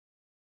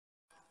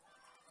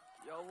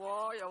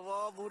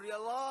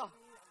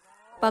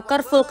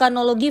Pakar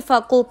vulkanologi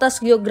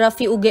Fakultas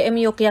Geografi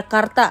UGM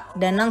Yogyakarta,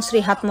 Danang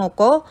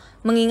Srihatmoko,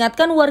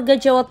 mengingatkan warga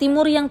Jawa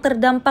Timur yang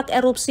terdampak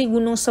erupsi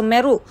Gunung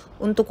Semeru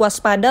untuk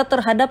waspada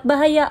terhadap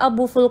bahaya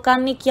abu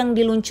vulkanik yang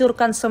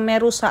diluncurkan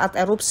Semeru saat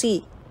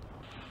erupsi.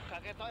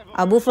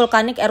 Abu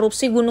vulkanik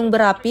erupsi gunung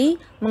berapi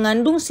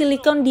mengandung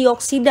silikon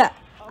dioksida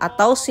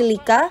atau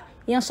silika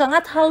yang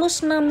sangat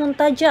halus namun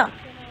tajam.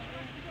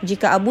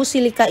 Jika abu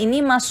silika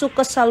ini masuk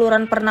ke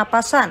saluran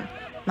pernapasan,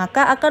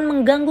 maka akan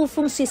mengganggu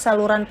fungsi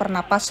saluran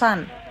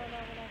pernapasan.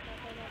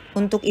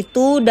 Untuk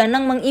itu,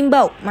 Danang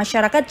mengimbau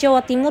masyarakat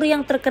Jawa Timur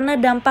yang terkena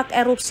dampak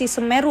erupsi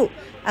Semeru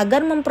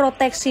agar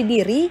memproteksi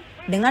diri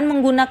dengan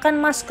menggunakan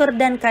masker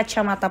dan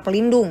kacamata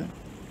pelindung.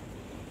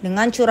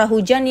 Dengan curah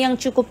hujan yang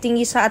cukup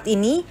tinggi saat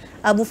ini,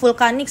 abu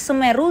vulkanik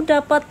Semeru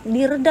dapat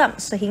diredam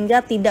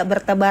sehingga tidak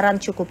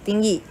bertebaran cukup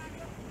tinggi.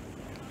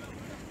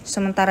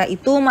 Sementara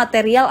itu,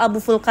 material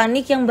abu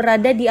vulkanik yang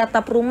berada di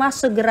atap rumah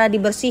segera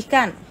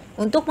dibersihkan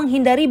untuk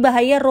menghindari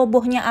bahaya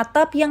robohnya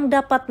atap yang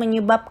dapat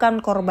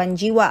menyebabkan korban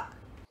jiwa.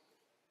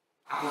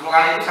 Abu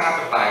vulkanik itu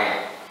sangat berbahaya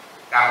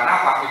karena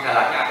di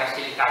dalamnya ada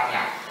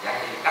silikatnya, ya,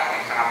 silikat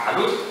yang sangat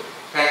halus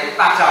dan itu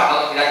tajam.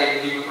 Kalau dilihat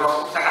di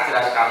mikroskop sangat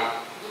jelas sekali,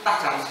 itu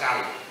tajam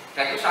sekali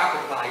dan itu sangat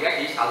berbahaya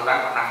di saluran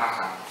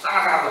pernafasan,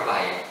 sangat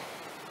berbahaya.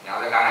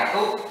 Ya, oleh karena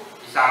itu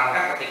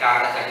disarankan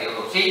ketika terjadi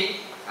erupsi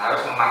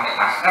harus memakai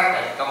masker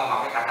dan juga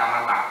memakai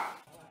kacamata.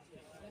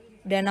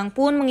 Danang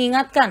pun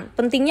mengingatkan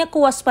pentingnya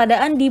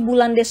kewaspadaan di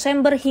bulan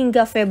Desember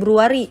hingga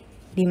Februari,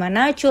 di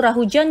mana curah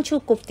hujan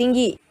cukup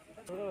tinggi.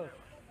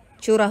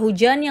 Curah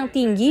hujan yang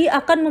tinggi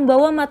akan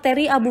membawa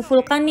materi abu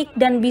vulkanik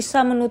dan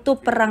bisa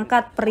menutup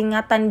perangkat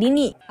peringatan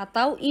dini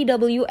atau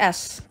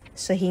IWS,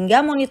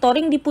 sehingga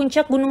monitoring di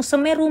puncak Gunung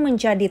Semeru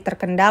menjadi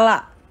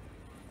terkendala.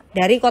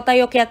 Dari Kota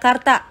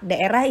Yogyakarta,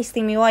 Daerah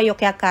Istimewa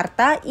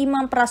Yogyakarta,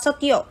 Imam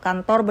Prasetyo,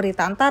 Kantor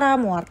Berita Antara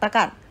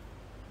mewartakan.